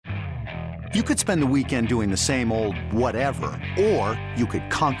You could spend the weekend doing the same old whatever, or you could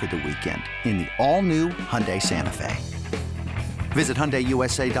conquer the weekend in the all-new Hyundai Santa Fe. Visit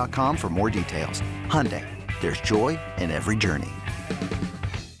HyundaiUSA.com for more details. Hyundai, there's joy in every journey.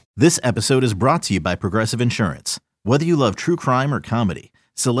 This episode is brought to you by Progressive Insurance. Whether you love true crime or comedy,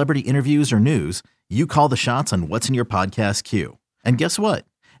 celebrity interviews or news, you call the shots on what's in your podcast queue. And guess what?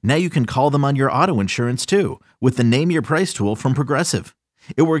 Now you can call them on your auto insurance too with the Name Your Price tool from Progressive.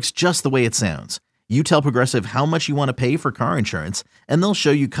 It works just the way it sounds. You tell Progressive how much you want to pay for car insurance, and they'll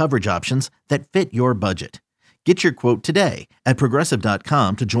show you coverage options that fit your budget. Get your quote today at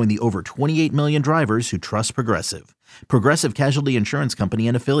Progressive.com to join the over 28 million drivers who trust Progressive. Progressive Casualty Insurance Company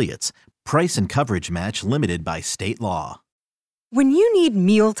and Affiliates. Price and coverage match limited by state law. When you need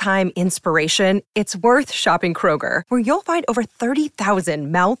mealtime inspiration, it's worth shopping Kroger, where you'll find over 30,000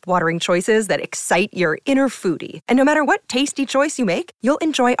 mouth-watering choices that excite your inner foodie. And no matter what tasty choice you make, you'll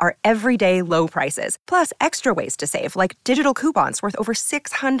enjoy our everyday low prices, plus extra ways to save, like digital coupons worth over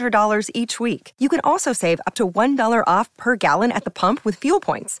 $600 each week. You can also save up to $1 off per gallon at the pump with fuel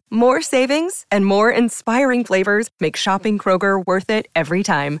points. More savings and more inspiring flavors make shopping Kroger worth it every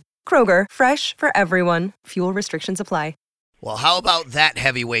time. Kroger, fresh for everyone. Fuel restrictions apply. Well, how about that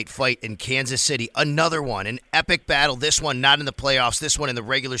heavyweight fight in Kansas City? Another one, an epic battle. This one not in the playoffs, this one in the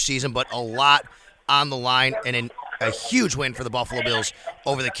regular season, but a lot on the line, and a huge win for the Buffalo Bills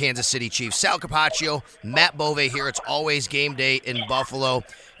over the Kansas City Chiefs. Sal Capaccio, Matt Bove here. It's always game day in Buffalo.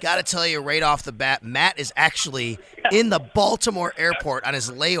 Got to tell you right off the bat, Matt is actually in the Baltimore airport on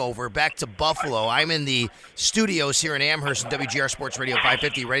his layover back to Buffalo. I'm in the studios here in Amherst and WGR Sports Radio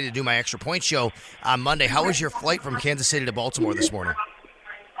 550, ready to do my Extra Point show on Monday. How was your flight from Kansas City to Baltimore this morning?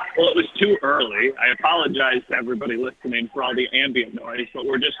 Well, it was too early. I apologize to everybody listening for all the ambient noise, but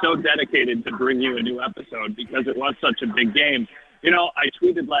we're just so dedicated to bring you a new episode because it was such a big game. You know, I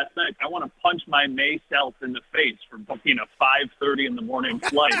tweeted last night, I want to punch my May self in the face for booking a 5:30 in the morning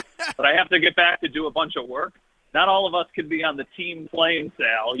flight, but I have to get back to do a bunch of work. Not all of us can be on the team plane,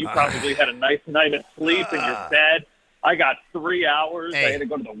 Sal. You probably had a nice night of sleep in your bed. I got 3 hours. Hey. I had to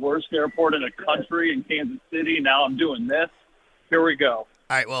go to the worst airport in the country in Kansas City. Now I'm doing this. Here we go.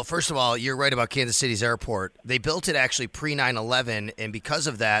 All right, well, first of all, you're right about Kansas City's airport. They built it actually pre-9/11, and because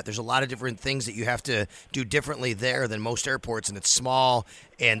of that, there's a lot of different things that you have to do differently there than most airports, and it's small,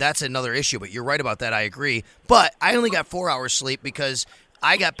 and that's another issue. But you're right about that, I agree. But I only got 4 hours sleep because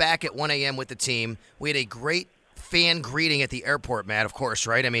I got back at 1 a.m. with the team. We had a great fan greeting at the airport, Matt, of course,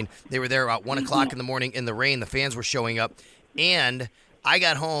 right? I mean, they were there about 1 o'clock in the morning in the rain. The fans were showing up, and I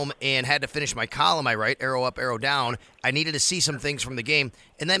got home and had to finish my column, I write, arrow up, arrow down. I needed to see some things from the game.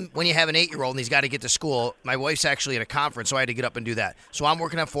 And then when you have an 8-year-old and he's got to get to school, my wife's actually at a conference, so I had to get up and do that. So I'm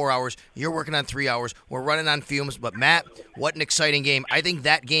working on 4 hours. You're working on 3 hours. We're running on fumes. But, Matt, what an exciting game. I think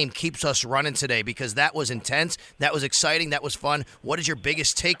that game keeps us running today because that was intense. That was exciting. That was fun. What is your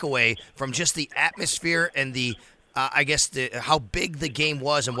biggest takeaway from just the atmosphere and the, how big the game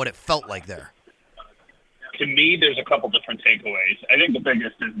was and what it felt like there? To me, there's a couple different takeaways. I think the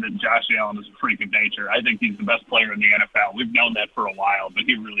biggest is that Josh Allen is a freak of nature. I think he's the best player in the NFL. We've known that for a while, but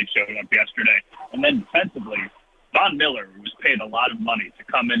he really showed up yesterday. And then defensively, Von Miller was paid a lot of money to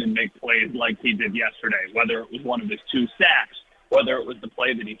come in and make plays like he did yesterday, whether it was one of his 2 sacks, whether it was the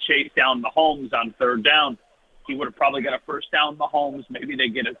play that he chased down Mahomes on 3rd down. He would have probably got a first down Mahomes. Maybe they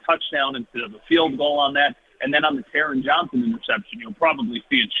get a touchdown instead of a field goal on that. And then on the Taron Johnson interception, you'll probably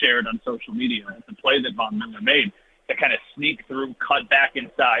see it shared on social media. It's the play that Von Miller made to kind of sneak through, cut back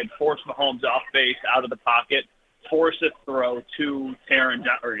inside, force Mahomes off base, out of the pocket, force a throw to Taron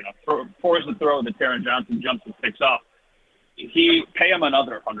Johnson, force a throw that Taron Johnson jumps and picks off. He pay him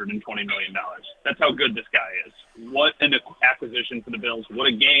another $120 million. That's how good this guy is. What an acquisition for the Bills. What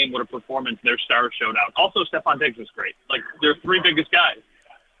a game. What a performance. Their stars showed out. Also, Stephon Diggs was great. Like, their 3 biggest guys,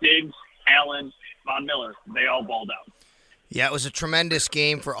 Diggs, Allen, Von Miller, they all balled out. Yeah, it was a tremendous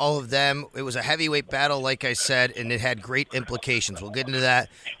game for all of them. It was a heavyweight battle, like I said, and it had great implications. We'll get into that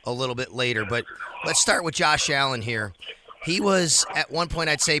a little bit later, but let's start with Josh Allen here. He was, at one point,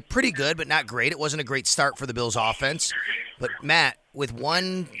 I'd say, pretty good, but not great. It wasn't a great start for the Bills' offense. But, Matt, with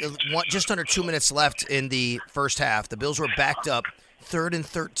just under 2 minutes left in the first half, the Bills were backed up 3rd and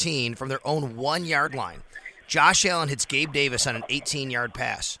 13 from their own 1-yard line. Josh Allen hits Gabe Davis on an 18-yard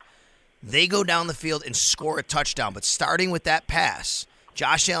pass. They go down the field and score a touchdown. But starting with that pass,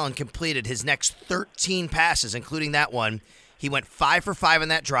 Josh Allen completed his next 13 passes, including that one. He went 5 for 5 on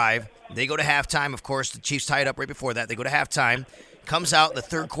that drive. They go to halftime. Of course, the Chiefs tied up right before that. They go to halftime. Comes out in the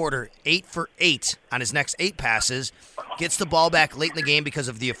third quarter, 8 for 8 on his next 8 passes. gets the ball back late in the game because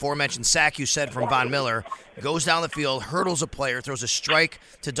of the aforementioned sack you said from Von Miller, goes down the field, hurdles a player, throws a strike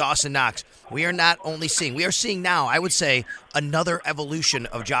to Dawson Knox. We are seeing now, I would say, another evolution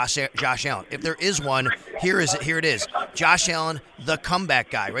of Josh Allen. If there is one, here it is. Josh Allen, the comeback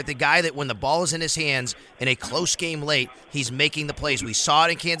guy, right? The guy that when the ball is in his hands in a close game late, he's making the plays. We saw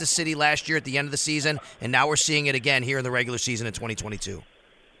it in Kansas City last year at the end of the season, and now we're seeing it again here in the regular season in 2022.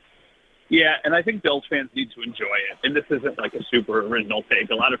 Yeah, and I think Bills fans need to enjoy it. And this isn't like a super original take.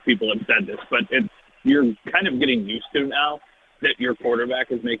 A lot of people have said this, but you're kind of getting used to now that your quarterback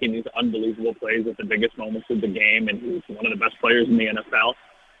is making these unbelievable plays at the biggest moments of the game, and he's one of the best players in the NFL.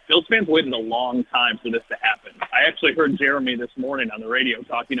 Bills fans waited a long time for this to happen. I actually heard Jeremy this morning on the radio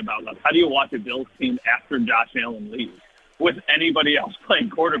talking about how do you watch a Bills team after Josh Allen leaves with anybody else playing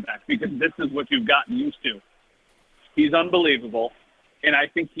quarterback, because this is what you've gotten used to. He's unbelievable, and I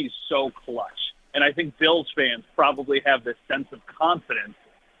think he's so clutch. And I think Bills fans probably have this sense of confidence.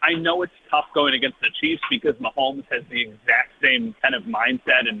 I know it's tough going against the Chiefs because Mahomes has the exact same kind of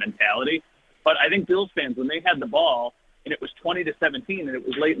mindset and mentality. But I think Bills fans, when they had the ball and it was 20-17 and it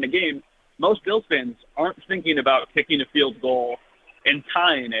was late in the game, most Bills fans aren't thinking about kicking a field goal and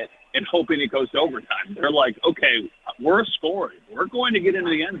tying it and hoping it goes to overtime. They're like, okay, we're scoring. We're going to get into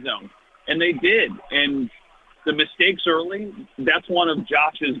the end zone. And they did. And the mistakes early, that's one of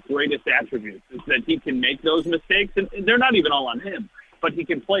Josh's greatest attributes, is that he can make those mistakes. And they're not even all on him, but he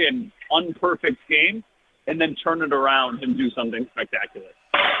can play an unperfect game and then turn it around and do something spectacular.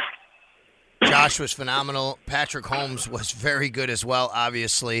 Josh was phenomenal. Patrick Holmes was very good as well,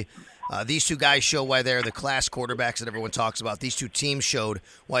 obviously. These two guys show why they're the class quarterbacks that everyone talks about. These two teams showed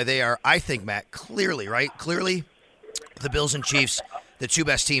why they are, I think, Matt, clearly, the Bills and Chiefs, the two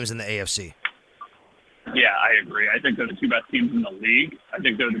best teams in the AFC. Yeah, I agree. I think they're the two best teams in the league. I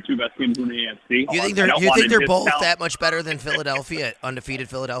think they're the two best teams in the AFC. You think they're both that much better than Philadelphia, undefeated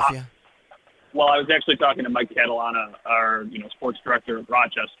Philadelphia? Well, I was actually talking to Mike Catalana, our sports director at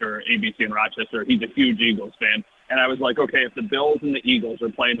Rochester, ABC in Rochester. He's a huge Eagles fan. And I was like, okay, if the Bills and the Eagles are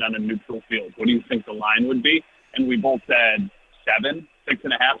playing on a neutral field, what do you think the line would be? And we both said 7,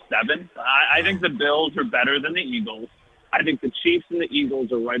 6.5, 7. I think the Bills are better than the Eagles. I think the Chiefs and the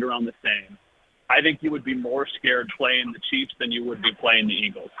Eagles are right around the same. I think you would be more scared playing the Chiefs than you would be playing the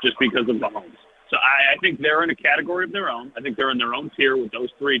Eagles, just because of Mahomes. So I think they're in a category of their own. I think they're in their own tier with those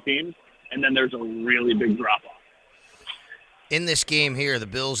three teams, and then there's a really big drop-off. In this game here, the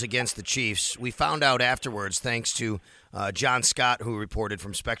Bills against the Chiefs, we found out afterwards, thanks to John Scott, who reported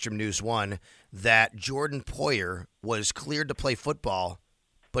from Spectrum News 1, that Jordan Poyer was cleared to play football,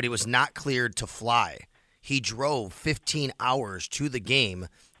 but he was not cleared to fly. He drove 15 hours to the game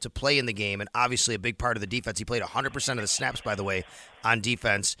to play in the game, and obviously a big part of the defense. He played 100% of the snaps, by the way, on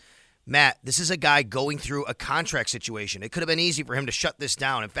defense. Matt, this is a guy going through a contract situation. It could have been easy for him to shut this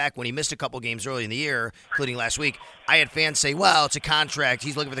down. In fact, when he missed a couple games early in the year, including last week, I had fans say, well, it's a contract.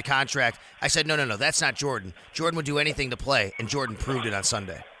 He's looking for the contract. I said, no, that's not Jordan. Jordan would do anything to play, and Jordan proved it on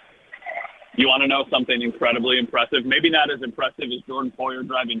Sunday. You want to know something incredibly impressive? Maybe not as impressive as Jordan Poyer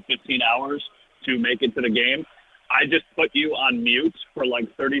driving 15 hours to make it to the game. I just put you on mute for like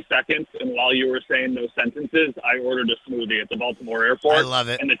 30 seconds, and while you were saying those sentences, I ordered a smoothie at the Baltimore airport. I love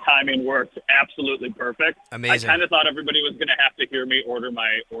it. And the timing worked absolutely perfect. Amazing. I kind of thought everybody was going to have to hear me order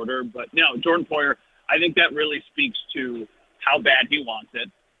my order, but no, Jordan Poyer, I think that really speaks to how bad he wants it,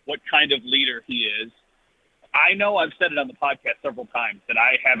 what kind of leader he is. I know I've said it on the podcast several times that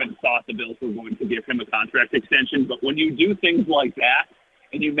I haven't thought the Bills were going to give him a contract extension, but when you do things like that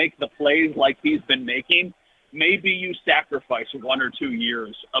and you make the plays like he's been making, maybe you sacrifice 1 or 2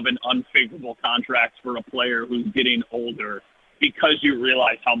 years of an unfavorable contract for a player who's getting older because you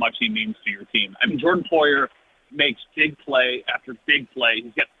realize how much he means to your team. I mean, Jordan Poyer makes big play after big play.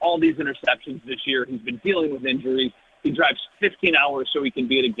 He's got all these interceptions this year. He's been dealing with injuries. He drives 15 hours so he can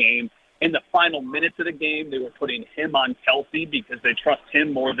be at a game. In the final minutes of the game, they were putting him on Kelsey because they trust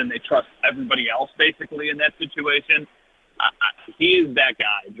him more than they trust everybody else, basically, in that situation. He is that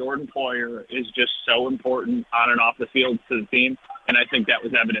guy. Jordan Poyer is just so important on and off the field to the team, and I think that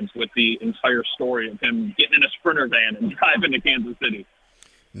was evidenced with the entire story of him getting in a Sprinter van and driving to Kansas City.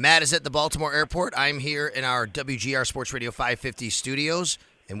 Matt is at the Baltimore airport. I'm here in our WGR Sports Radio 550 studios,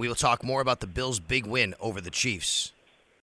 and we will talk more about the Bills' big win over the Chiefs.